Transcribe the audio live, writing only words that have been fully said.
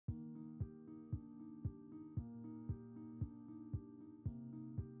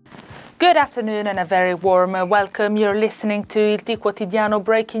Good afternoon and a very warm welcome. You're listening to Il T Quotidiano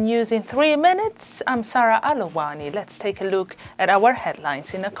breaking news in 3 minutes. I'm Sara Alowani. Let's take a look at our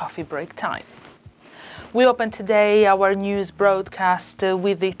headlines in a coffee break time. We open today our news broadcast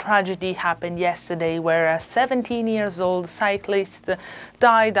with the tragedy happened yesterday where a 17-year-old cyclist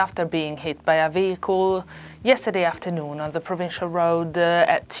died after being hit by a vehicle yesterday afternoon on the provincial road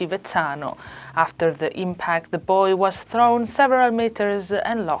at Civezzano. After the impact, the boy was thrown several meters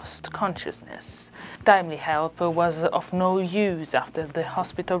and lost consciousness. Timely help was of no use. After the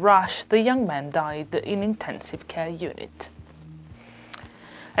hospital rush, the young man died in intensive care unit.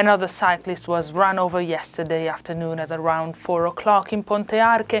 Another cyclist was run over yesterday afternoon at around 4 o'clock in Ponte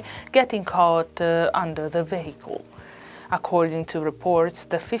Arche, getting caught under the vehicle. According to reports,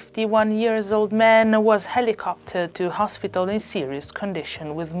 the 51-year-old man was helicoptered to hospital in serious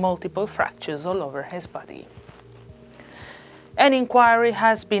condition with multiple fractures all over his body. An inquiry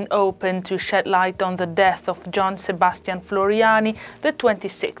has been opened to shed light on the death of John Sebastian Floriani, the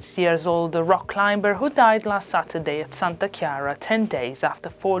 26-year-old rock climber who died last Saturday at Santa Chiara 10 days after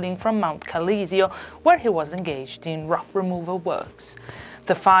falling from Mount Calisio, where he was engaged in rock removal works.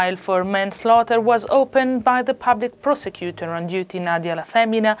 The file for manslaughter was opened by the public prosecutor on duty, Nadia La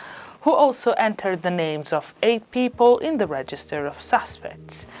Femina, who also entered the names of 8 people in the register of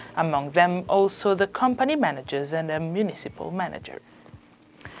suspects, among them also the company managers and a municipal manager.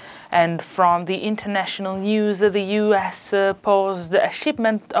 And from the international news, the US paused a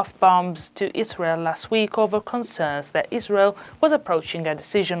shipment of bombs to Israel last week over concerns that Israel was approaching a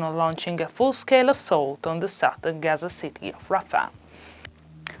decision on launching a full-scale assault on the southern Gaza city of Rafah.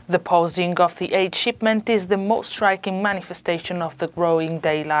 The pausing of the aid shipment is the most striking manifestation of the growing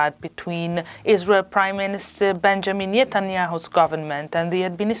daylight between Israel Prime Minister Benjamin Netanyahu's government and the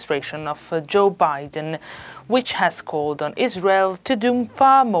administration of Joe Biden, which has called on Israel to do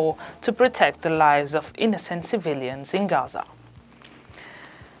far more to protect the lives of innocent civilians in Gaza.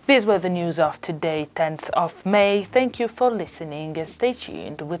 These were the news of today, 10th of May. Thank you for listening and stay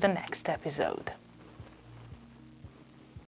tuned with the next episode.